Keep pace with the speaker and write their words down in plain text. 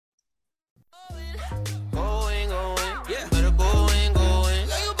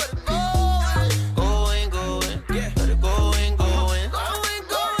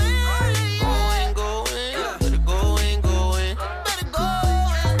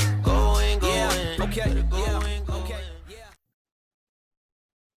Hey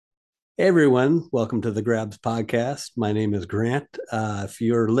everyone, welcome to the Grabs podcast. My name is Grant. If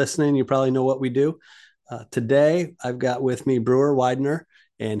you're listening, you probably know what we do. Today, I've got with me Brewer Widener,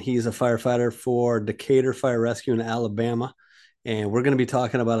 and he's a firefighter for Decatur Fire Rescue in Alabama. And we're going to be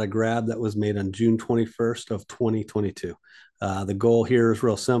talking about a grab that was made on June 21st of 2022. The goal here is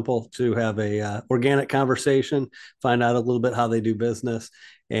real simple: to have a organic conversation, find out a little bit how they do business,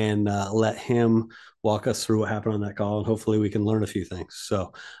 and let him walk us through what happened on that call. And hopefully we can learn a few things.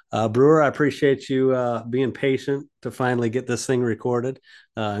 So, Brewer, I appreciate you being patient to finally get this thing recorded.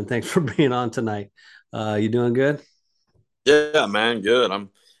 And thanks for being on tonight. You doing good? Yeah, man, good.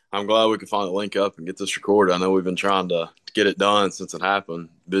 I'm glad we could finally link up and get this recorded. I know we've been trying to get it done since it happened.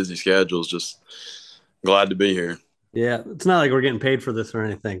 Busy schedules, just glad to be here. Yeah, it's not like we're getting paid for this or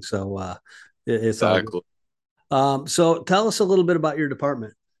anything. So it's all good. Exactly. So tell us a little bit about your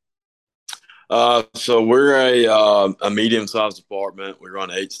department. So we're a medium-sized department. We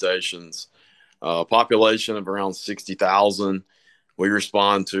run 8 stations, population of around 60,000. We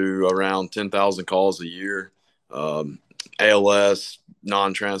respond to around 10,000 calls a year. ALS,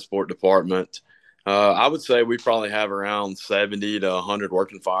 non-transport department. I would say we probably have around 70 to 100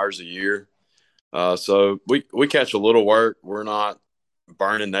 working fires a year. So we catch a little work. We're not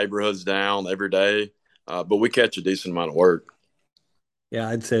burning neighborhoods down every day, but we catch a decent amount of work. Yeah,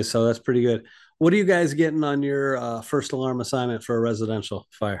 I'd say so. That's pretty good. What are you guys getting on your first alarm assignment for a residential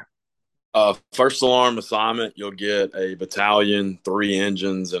fire? First alarm assignment, you'll get a battalion, 3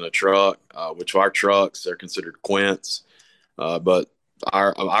 engines, and a truck, which our trucks, they're considered quints. But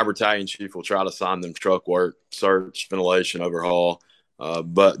our battalion chief will try to assign them truck work, search, ventilation, overhaul,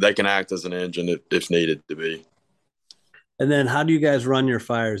 but they can act as an engine if needed to be. And then how do you guys run your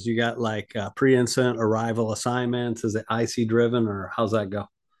fires? You got like pre-incident arrival assignments? Is it IC driven or how's that go?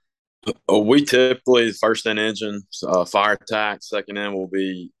 We typically first in engine, fire attack. Second in will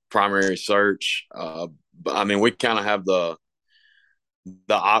be primary search. But I mean, we kind of have the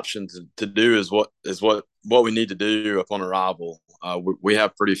option to do is what we need to do upon arrival. We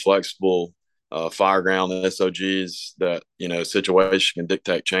have pretty flexible fire ground SOGs that situation can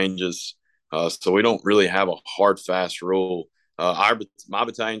dictate changes. So we don't really have a hard fast rule. My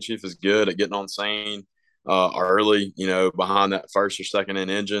battalion chief is good at getting on scene early, behind that first or second in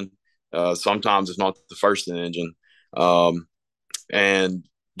engine. Sometimes it's not the first in engine, and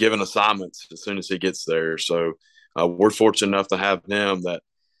giving assignments as soon as he gets there. So we're fortunate enough to have him that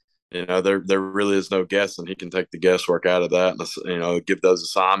there really is no guessing. He can take the guesswork out of that and give those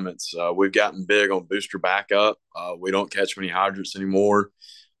assignments. We've gotten big on booster backup. We don't catch many hydrants anymore.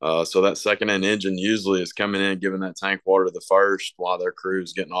 So that second in engine usually is coming in, giving that tank water to the first while their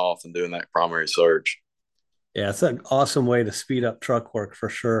crew's getting off and doing that primary surge. Yeah, it's an awesome way to speed up truck work for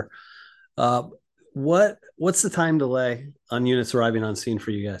sure. Uh, what's the time delay on units arriving on scene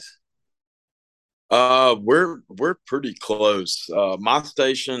for you guys? We're pretty close. My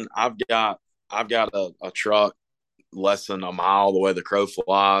station, I've got a truck less than a mile the way the crow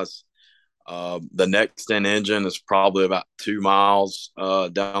flies. The next in engine is probably about 2 miles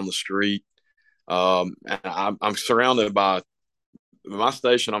down the street. And I'm surrounded by my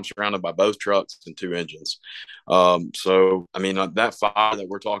station. I'm surrounded by both trucks and 2 engines. So I mean that fire that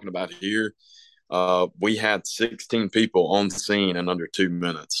we're talking about here, we had 16 people on scene in under 2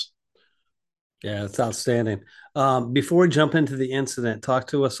 minutes. Yeah, it's outstanding. Before we jump into the incident, talk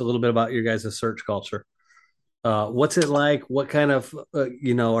to us a little bit about your guys' search culture. What's it like? What kind of,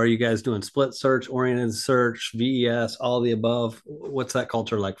 are you guys doing split search, oriented search, VES, all the above? What's that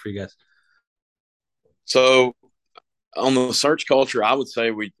culture like for you guys? So on the search culture, I would say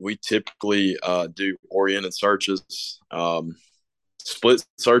we typically do oriented searches, split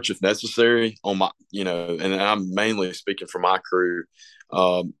search if necessary. On my, and I'm mainly speaking for my crew.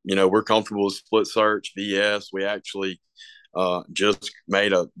 We're comfortable with split search, VS. We actually just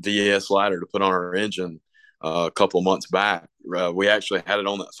made a VS ladder to put on our engine a couple of months back. We actually had it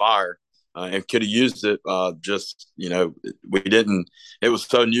on that fire and could have used it. We didn't. It was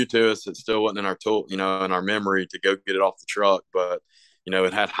so new to us; it still wasn't in our tool, in our memory to go get it off the truck. But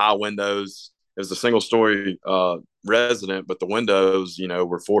it had high windows. It was a single story resident, but the windows,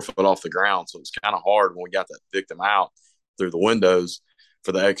 were 4 foot off the ground, so it was kind of hard when we got that victim out through the windows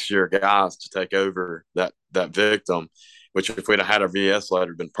for the exterior guys to take over that victim. Which, if we'd have had our VS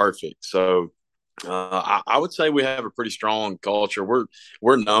ladder, been perfect. So I would say we have a pretty strong culture.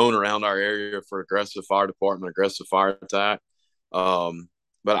 We're known around our area for aggressive fire department, aggressive fire attack.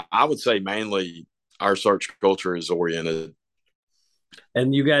 But I would say mainly our search culture is oriented.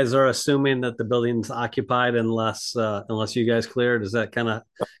 And you guys are assuming that the building's occupied unless you guys clear it. Is that kind of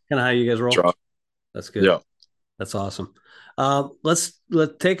how you guys roll? That's good. Yeah. That's awesome.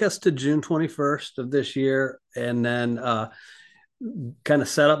 Let take us to June 21st of this year, and then kind of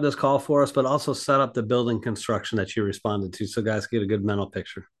set up this call for us, but also set up the building construction that you responded to, so guys get a good mental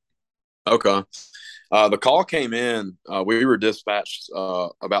picture. Okay. The call came in. We were dispatched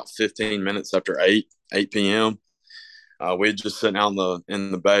about 15 minutes after 8 p.m. We had just sitting out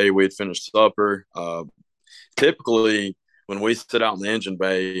in the bay. We had finished supper. Typically, when we sit out in the engine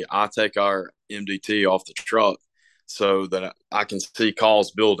bay, I take our MDT off the truck so that I can see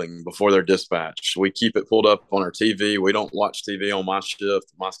calls building before they're dispatched. We keep it pulled up on our TV. We don't watch TV on my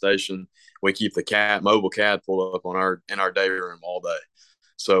shift, my station. We keep the CAD, mobile CAD pulled up on our day room all day,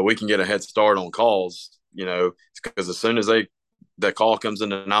 so we can get a head start on calls. Because as soon as that call comes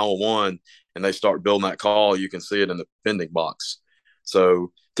into 911 and they start building that call, you can see it in the pending box.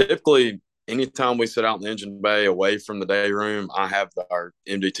 So typically, anytime we sit out in the engine bay away from the day room, I have our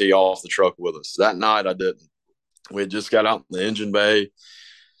MDT off the truck with us. That night I didn't. We had just got out in the engine bay,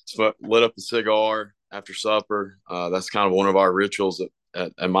 lit up a cigar after supper. That's kind of one of our rituals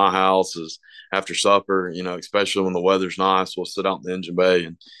at my house is after supper, especially when the weather's nice, we'll sit out in the engine bay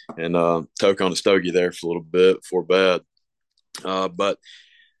and toke on a stogie there for a little bit before bed. But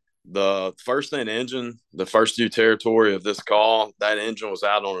the first thing engine, the first due territory of this call, that engine was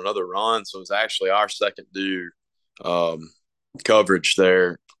out on another run. So it was actually our second due coverage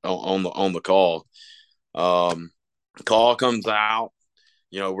there on the call. Call comes out,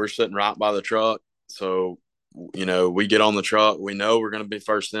 we're sitting right by the truck. So, we get on the truck. We know we're going to be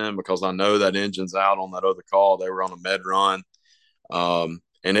first in because I know that engine's out on that other call. They were on a med run.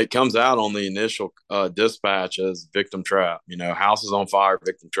 And it comes out on the initial dispatch as victim trap, house is on fire,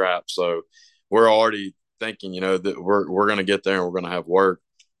 victim trap. So we're already thinking, that we're going to get there and we're going to have work.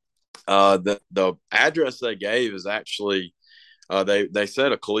 The address they gave is actually, they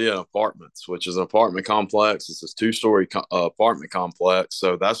said Kalia Apartments, which is an apartment complex. It's a 2-story apartment complex.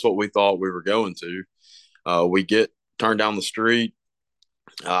 So that's what we thought we were going to. We turned down the street,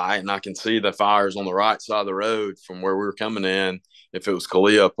 and I can see the fires on the right side of the road from where we were coming in. If it was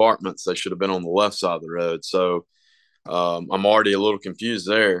Kalia Apartments, they should have been on the left side of the road. So I'm already a little confused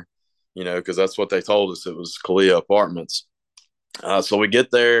there, because that's what they told us. It was Kalia Apartments. So we get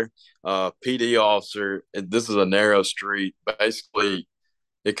there, PD officer. This is a narrow street. Basically,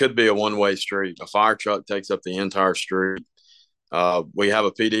 it could be a one-way street. A fire truck takes up the entire street. We have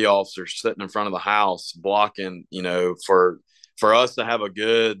a PD officer sitting in front of the house blocking, for us to have a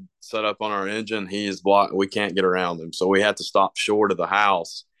good setup on our engine, he is blocked. We can't get around him. So we had to stop short of the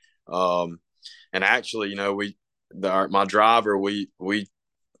house. And actually, my driver, we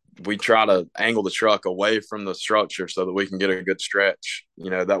try to angle the truck away from the structure so that we can get a good stretch.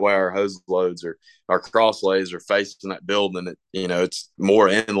 That way our hose loads or our cross lays are facing that building. It's more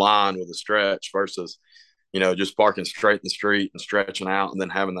in line with the stretch versus, just parking straight in the street and stretching out and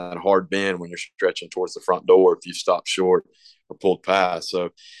then having that hard bend when you're stretching towards the front door if you stop short or pulled past. So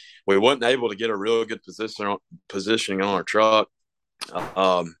we weren't able to get a real good positioning on our truck.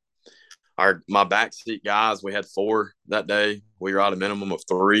 My backseat guys, we had 4 that day. We were at a minimum of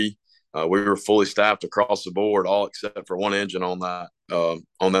 3. We were fully staffed across the board, all except for one engine on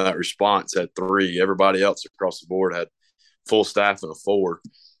that response had 3. Everybody else across the board had full staff of 4.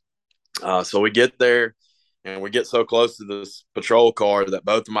 So we get there and we get so close to this patrol car that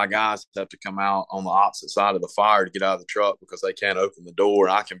both of my guys have to come out on the opposite side of the fire to get out of the truck because they can't open the door.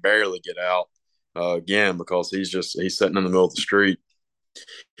 I can barely get out again because he's sitting in the middle of the street.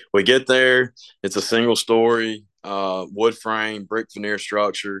 We get there. It's a single story wood frame brick veneer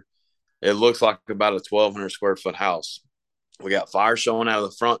structure. It looks like about a 1,200 square foot house. We got fire showing out of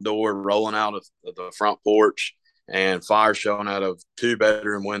the front door, rolling out of the front porch, and fire showing out of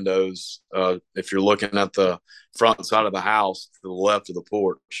 2-bedroom windows. If you're looking at the front side of the house to the left of the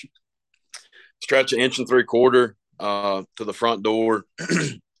porch, stretch 1 3/4 to the front door.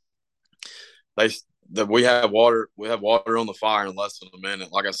 We have water. We have water on the fire in less than a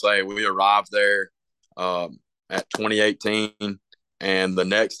minute. Like I say, we arrived there at 2018, and the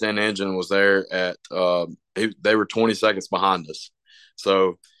next in engine was there at. They were 20 seconds behind us,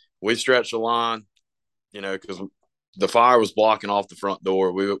 so we stretched the line. Because the fire was blocking off the front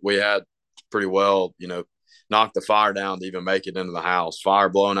door. We had pretty well, knocked the fire down to even make it into the house. Fire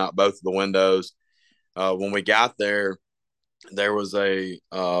blowing out both of the windows. When we got there, there was a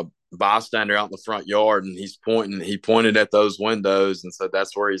bystander out in the front yard, and he pointed at those windows and said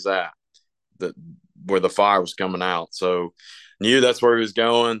that's where he's at, where the fire was coming out. So knew that's where he was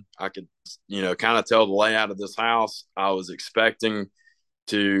going. I could kind of tell the layout of this house. I was expecting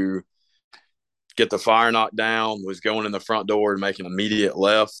to get the fire knocked down, was going in the front door and making immediate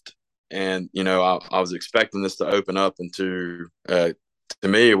left And, I was expecting this to open up into, to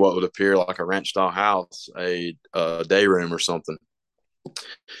me, what would appear like a ranch style house, a day room or something.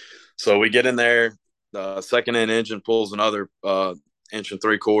 So we get in there. The second in engine pulls another inch and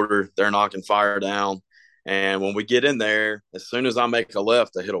 3/4. They're knocking fire down. And when we get in there, as soon as I make a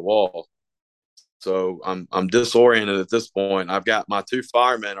left, I hit a wall. So I'm disoriented at this point. I've got my two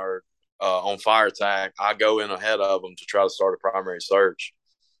firemen are on fire attack. I go in ahead of them to try to start a primary search.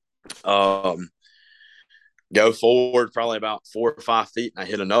 Go forward probably about 4 or 5 feet, and I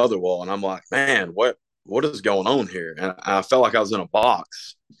hit another wall. And I'm like, man, what is going on here? And I felt like I was in a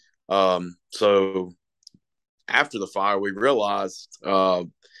box. So after the fire, we realized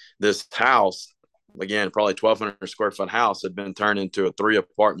this house, again, probably 1,200 square foot house, had been turned into a 3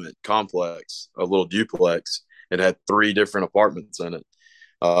 apartment complex, a little duplex. It had 3 different apartments in it.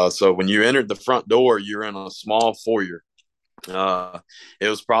 So when you entered the front door, you're in a small foyer. It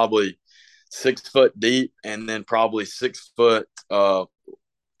was probably 6 foot deep, and then probably 6 foot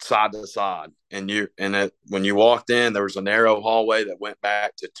side to side. When you walked in, there was a narrow hallway that went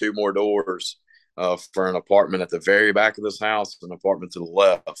back to 2 more doors for an apartment at the very back of this house, an apartment to the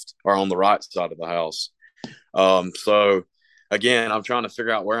left or on the right side of the house. So again, I'm trying to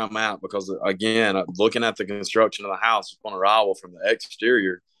figure out where I'm at because, again, looking at the construction of the house upon arrival from the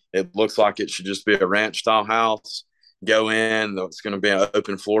exterior, it looks like it should just be a ranch style house. Go in, it's going to be an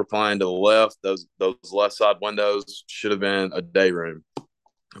open floor plan to the left. Those left side windows should have been a day room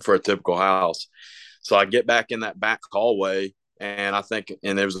for a typical house. So I get back in that back hallway, and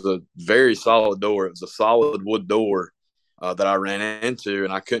there was a very solid door. It was a solid wood door that I ran into,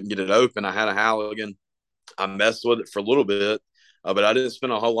 and I couldn't get it open. I had a Halligan. I messed with it for a little bit, but I didn't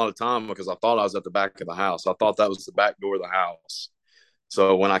spend a whole lot of time because I thought I was at the back of the house. I thought that was the back door of the house.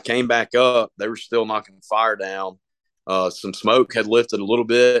 So when I came back up, they were still knocking fire down. Some smoke had lifted a little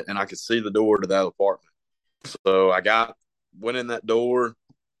bit, and I could see the door to that apartment. So I went in that door.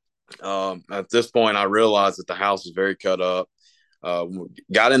 At this point, I realized that the house was very cut up.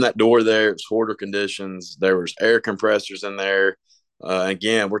 Got in that door there. It was hoarder conditions. There was air compressors in there.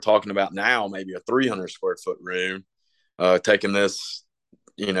 Again, we're talking about now maybe a 300 square foot room. Taking this,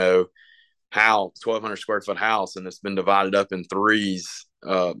 house, 1,200 square foot house, and it's been divided up in threes,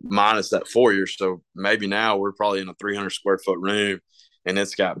 minus that foyer. So maybe now we're probably in a 300 square foot room, and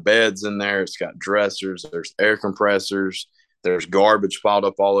it's got beds in there. It's got dressers. There's air compressors. There's garbage piled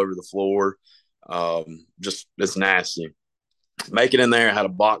up all over the floor. Just it's nasty. Make it in there. I had a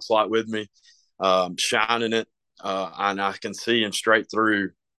box light with me, shining it, and I can see him straight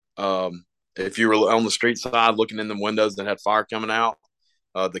through. If you were on the street side looking in the windows that had fire coming out,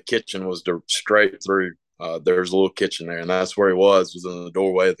 the kitchen was straight through. There's a little kitchen there, and that's where he was in the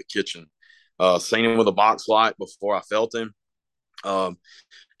doorway of the kitchen. Seen him with a box light before I felt him. Got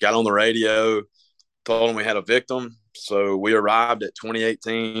on the radio, told him we had a victim. So we arrived at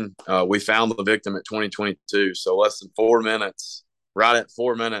 2018. We found the victim at 2022. So less than 4 minutes, right at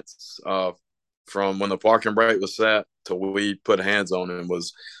 4 minutes from when the parking brake was set till we put hands on him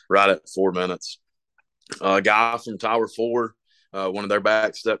was right at 4 minutes. A guy from Tower 4, one of their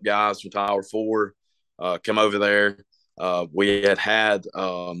backstep guys from Tower 4, come over there. We had,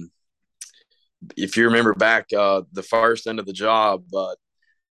 if you remember back, the first end of the job,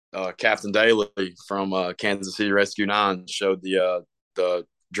 Captain Daly from Kansas City Rescue 9 showed the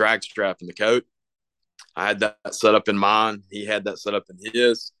drag strap in the coat. I had that set up in mine. He had that set up in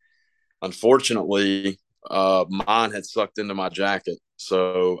his. Unfortunately, mine had sucked into my jacket,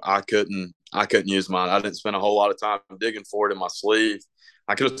 so I couldn't use mine. I didn't spend a whole lot of time digging for it in my sleeve.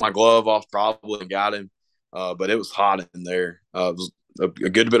 I could have took my glove off probably and got him, but it was hot in there. It was a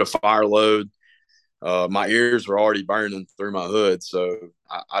good bit of fire load. My ears were already burning through my hood, so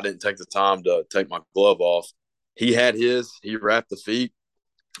I didn't take the time to take my glove off. He had his. He wrapped the feet.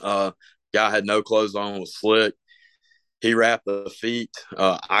 Guy had no clothes on, was slick. He wrapped the feet.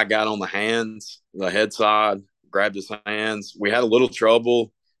 I got on the hands, the head side, grabbed his hands. We had a little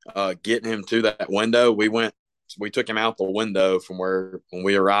trouble getting him to that window. We took him out the window from where, when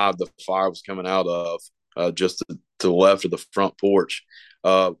we arrived, the fire was coming out of, just to the left of the front porch.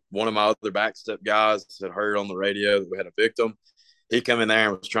 One of my other backstep guys had heard on the radio that we had a victim. He came in there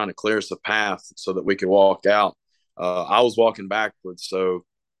and was trying to clear us a path so that we could walk out. I was walking backwards, so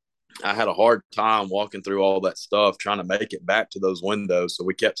I had a hard time walking through all that stuff, trying to make it back to those windows. So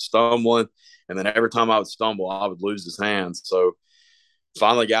we kept stumbling, and then every time I would stumble, I would lose his hands. So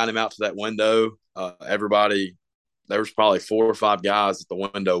finally got him out to that window. There was probably 4 or 5 guys at the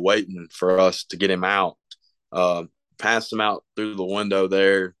window waiting for us to get him out. Passed him out through the window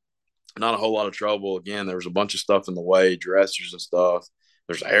there. Not a whole lot of trouble. Again, there was a bunch of stuff in the way, dressers and stuff.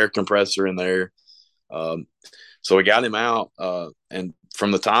 There's an air compressor in there. Um, so we got him out, and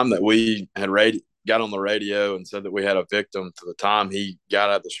from the time that we had got on the radio and said that we had a victim to the time he got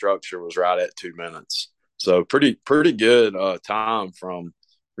out of the structure was right at 2 minutes. So pretty good time from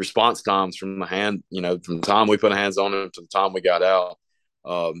response times from the hand, from the time we put hands on him to the time we got out.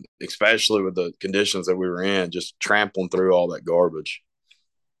 Especially with the conditions that we were in, just trampling through all that garbage.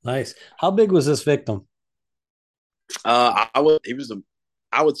 Nice. How big was this victim? I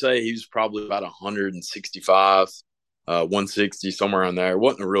would say he was probably about 165, 160, somewhere in there.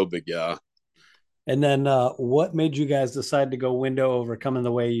 Wasn't a real big guy. And then what made you guys decide to go window over coming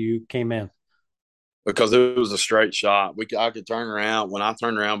the way you came in? Because it was a straight shot. I could turn around. When I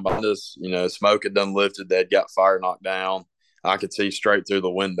turned around behind us, smoke had done lifted. They'd got fire knocked down. I could see straight through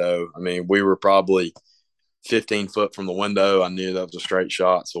the window. I mean, we were probably 15 foot from the window. I knew that was a straight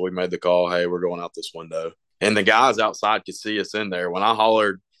shot. So we made the call, hey, we're going out this window. And the guys outside could see us in there. When I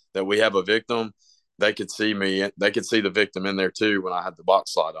hollered that we have a victim, they could see me. They could see the victim in there too when I had the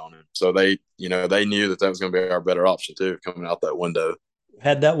box slide on him. So they knew that was going to be our better option too, coming out that window.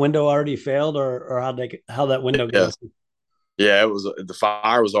 Had that window already failed, or how that window goes? Yeah, it was. The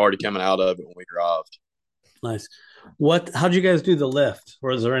fire was already coming out of it when we arrived. Nice. How'd you guys do the lift?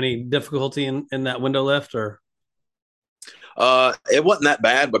 Was there any difficulty in that window lift, or? It wasn't that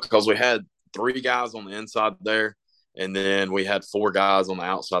bad because we had 3 guys on the inside there, and then we had 4 guys on the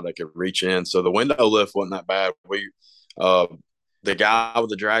outside that could reach in. So the window lift wasn't that bad. The guy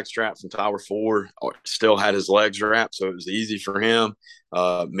with the drag strap from Tower 4 still had his legs wrapped, so it was easy for him.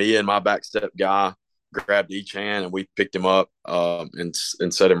 Me and my back step guy grabbed each hand, and we picked him up and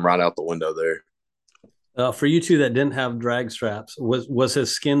set him right out the window there. For you two that didn't have drag straps, was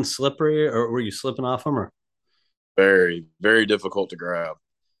his skin slippery, or were you slipping off him? Or very, very difficult to grab.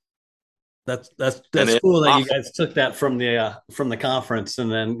 That's cool that you guys took that from the conference,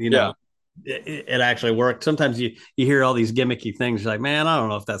 and then it actually worked. Sometimes you hear all these gimmicky things, you're like, man, I don't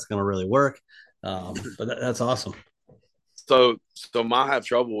know if that's going to really work, but that's awesome. So I have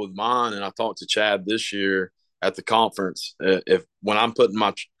trouble with mine, and I talked to Chad this year at the conference. When I'm putting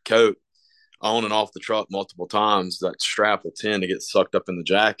my coat on and off the truck multiple times, that strap will tend to get sucked up in the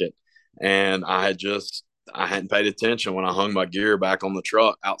jacket, and I hadn't paid attention when I hung my gear back on the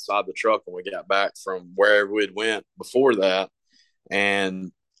truck outside the truck when we got back from wherever we'd went before that,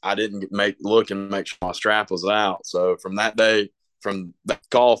 and I didn't look and make sure my strap was out. So from that day, from that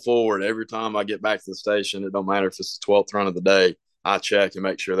call forward, every time I get back to the station, it don't matter if it's the 12th run of the day, I check and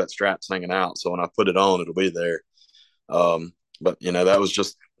make sure that strap's hanging out. So when I put it on, it'll be there. But that was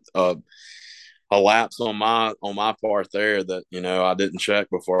just a lapse on my part there that I didn't check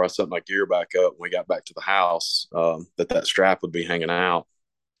before I set my gear back up when we got back to the house, that strap would be hanging out.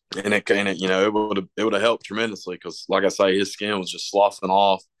 And it would have helped tremendously because, like I say, his skin was just sloughing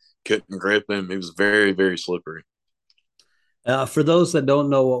off, couldn't grip him. He was very, very slippery. For those that don't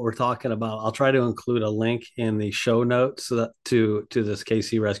know what we're talking about, I'll try to include a link in the show notes to this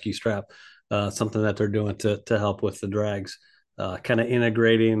KC Rescue Strap, something that they're doing to help with the drags, kind of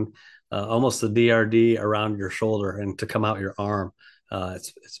integrating almost the DRD around your shoulder and to come out your arm.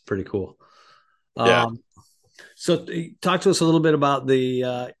 It's pretty cool. Yeah. So talk to us a little bit about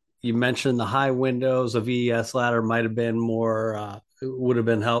you mentioned the high windows. A VES ladder might have been would have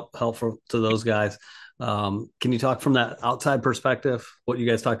been helpful to those guys. Can you talk from that outside perspective, what you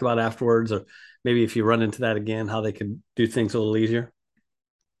guys talked about afterwards, or maybe if you run into that again, how they could do things a little easier?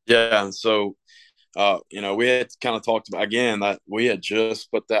 Yeah. So, we had kind of talked about, again, that we had just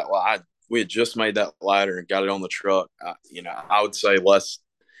we had just made that ladder and got it on the truck. I would say less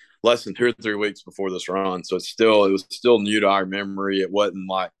than 2 or 3 weeks before this run. So it was still new to our memory. It wasn't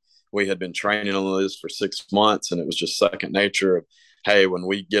like we had been training on this for 6 months and it was just second nature of, hey, when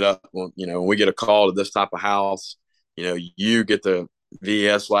we get a call to this type of house, you get the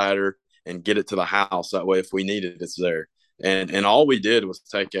VES ladder and get it to the house. That way, if we need it, it's there. And all we did was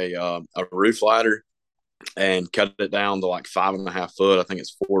take a roof ladder and cut it down to like 5.5 foot. I think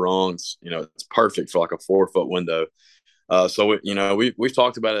it's 4 rungs. It's perfect for like a 4-foot window. So we've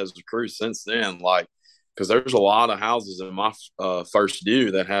talked about it as a crew since then, like, because there's a lot of houses in my first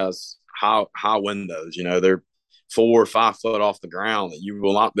view that has high windows. They're 4 or 5 foot off the ground that you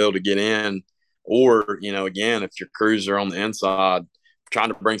will not be able to get in. Or again, if your crews are on the inside trying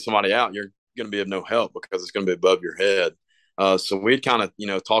to bring somebody out, you're going to be of no help because it's going to be above your head. So we'd kind of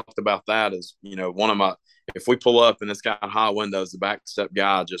talked about that as if we pull up and it's got high windows, the back step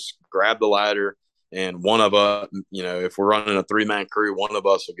guy just grab the ladder. And one of us, if we're running a 3-man crew, one of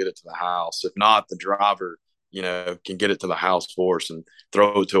us will get it to the house. If not, the driver, can get it to the house for us and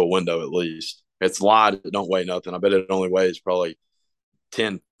throw it to a window at least. It's light. It don't weigh nothing. I bet it only weighs probably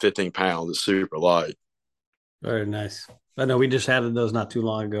 10, 15 pounds. It's super light. Very nice. I know we just had those not too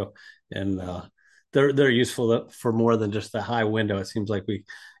long ago, and they're useful for more than just the high window. It seems like we,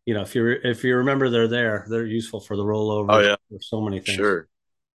 if you remember they're there, they're useful for the Oh rollovers, yeah, for so many things. sure.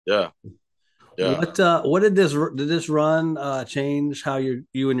 Yeah, yeah. What did this run change how you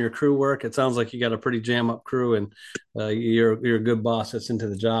and your crew work? It sounds like you got a pretty jam up crew, and you're a good boss that's into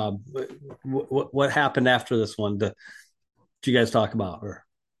the job. What happened after this one? Did you guys talk about? Or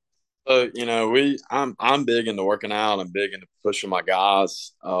So I'm big into working out. I'm big into pushing my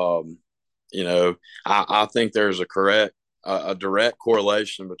guys. I think there's a direct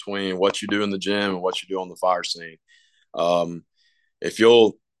correlation between what you do in the gym and what you do on the fire scene. Um, if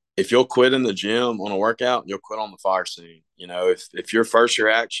you'll quit in the gym on a workout, you'll quit on the fire scene. If your first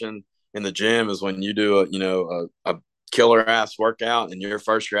reaction in the gym is when you do a killer ass workout and your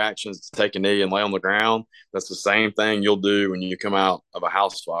first reaction is to take a knee and lay on the ground, that's the same thing you'll do when you come out of a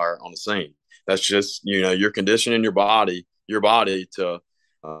house fire on the scene. That's just you're conditioning your body to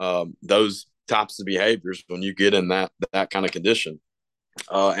those types of behaviors when you get in that kind of condition.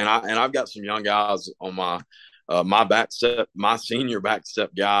 I've got some young guys on my back step. My senior back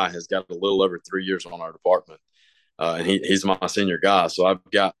step guy has got a little over 3 years on our department, and he's my senior guy. So I've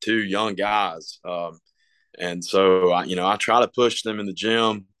got two young guys, and so I try to push them in the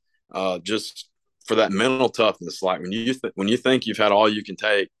gym, just for that mental toughness. Like when you think you've had all you can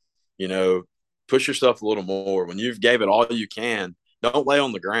take, you know, push yourself a little more. When you've gave it all you can, don't lay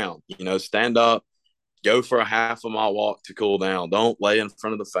on the ground. Stand up, go for a half a mile walk to cool down. Don't lay in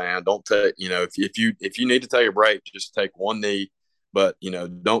front of the fan. Don't take, if you need to take a break, just take one knee, but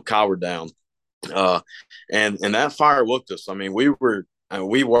don't cower down. And that fire whooped us. I mean, we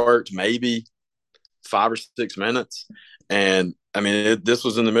worked maybe 5 or 6 minutes, and I mean, this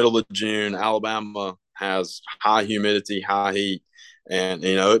was in the middle of June. Alabama has high humidity, high heat, and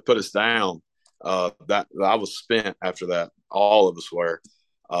it put us down. That I was spent after that. All of us were.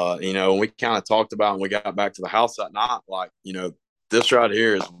 And we kind of talked about when we got back to the house that night, like, this right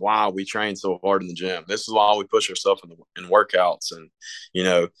here is why we train so hard in the gym. This is why we push ourselves in workouts, and,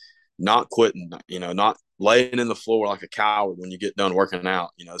 not quitting, not laying in the floor like a coward when you get done working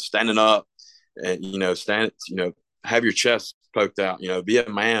out, standing up and, have your chest poked out, be a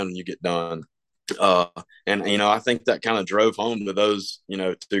man when you get done. And I think that kind of drove home to those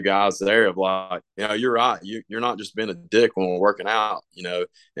two guys there of like, you're right, you're not just being a dick when we're working out,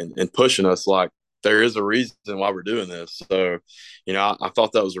 and pushing us. Like, there is a reason why we're doing this. So I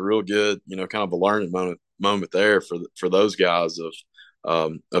thought that was a real good kind of a learning moment there for those guys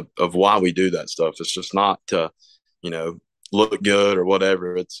of why we do that stuff. It's just not to look good or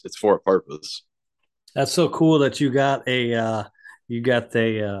whatever. It's for a purpose. that's so cool that you got the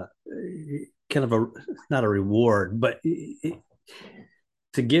kind of a not a reward, but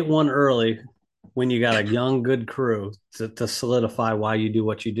to get one early when you got a young, good crew to solidify why you do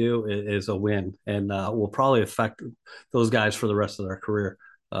what you do is a win, and will probably affect those guys for the rest of their career.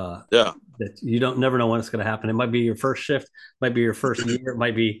 Yeah. That you don't never know when it's going to happen. It might be your first shift, might be your first year, it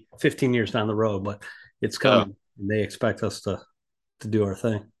might be 15 years down the road, but it's Yeah. coming. And they expect us to do our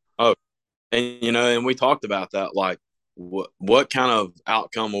thing. Oh, and we talked about that, like what kind of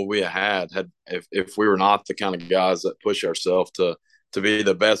outcome would we have had if we were not the kind of guys that push ourselves to be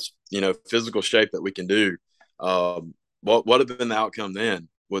the best physical shape that we can do. What would have been the outcome then?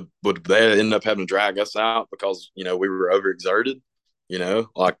 Would they end up having to drag us out because we were overexerted?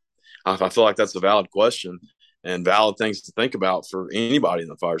 Like, I feel like that's a valid question and valid things to think about for anybody in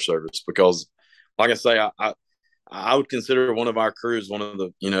the fire service, because like I say, I would consider one of our crews one of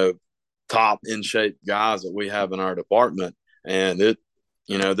the top in shape guys that we have in our department. And this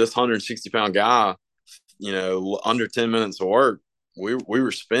 160-pound guy, under 10 minutes of work, we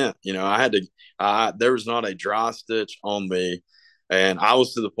were spent. There was not a dry stitch on me. And I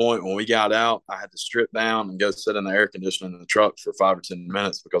was to the point when we got out, I had to strip down and go sit in the air conditioning in the truck for 5 or 10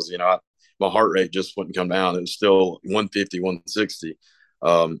 minutes because, my heart rate just wouldn't come down. It was still 150, 160.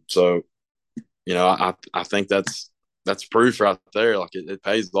 I think that's proof right there. Like, it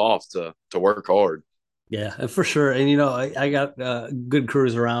pays off to work hard. Yeah, for sure. And I got good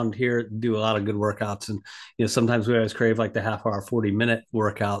crews around here do a lot of good workouts, and sometimes we always crave like the half hour, 40-minute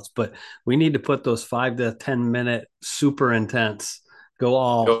workouts, but we need to put those 5 to 10 minute super intense, go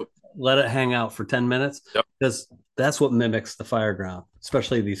all, Yep. let it hang out for 10 minutes, Yep. because that's what mimics the fire ground,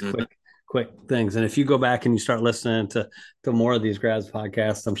 especially these Mm-hmm. quick things. And if you go back and you start listening to more of these Grabs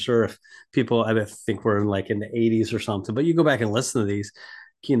podcasts, I'm sure if people, I think we're in the 80s or something, but you go back and listen to these,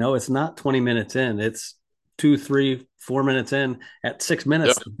 it's not 20 minutes in, it's 2, 3, 4 minutes in. At 6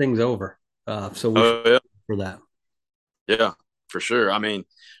 minutes, Yeah. the thing's over. So we should Oh yeah. for that. Yeah. for sure. I mean,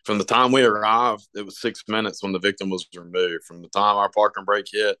 from the time we arrived, it was 6 minutes when the victim was removed. From the time our parking brake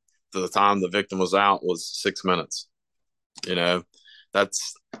hit to the time the victim was out was 6 minutes. You know,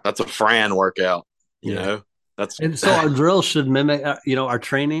 that's a Fran workout. You Yeah. know, that's And so our drills should mimic, our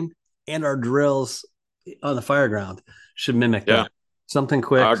training and our drills on the fire ground should mimic yeah, that. Something I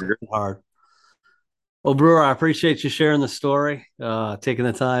quick, agree. something hard. Well, Brewer, I appreciate you sharing the story, taking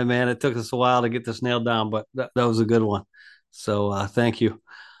the time, man. It took us a while to get this nailed down, but that was a good one. So thank you.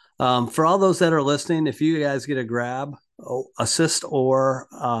 For all those that are listening, if you guys get a grab, assist, or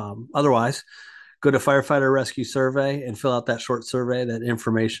otherwise, go to Firefighter Rescue Survey and fill out that short survey. That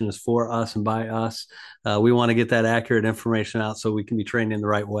information is for us and by us. We want to get that accurate information out so we can be trained in the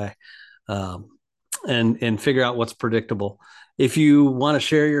right way, um, and figure out what's predictable. If you want to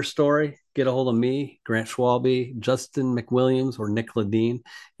share your story, get a hold of me, Grant Schwalbe, Justin McWilliams, or Nick Ladine,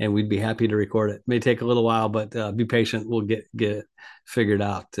 and we'd be happy to record it. It may take a little while, but be patient. We'll get it figured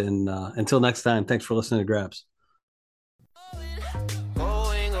out. And until next time, thanks for listening to Grabs.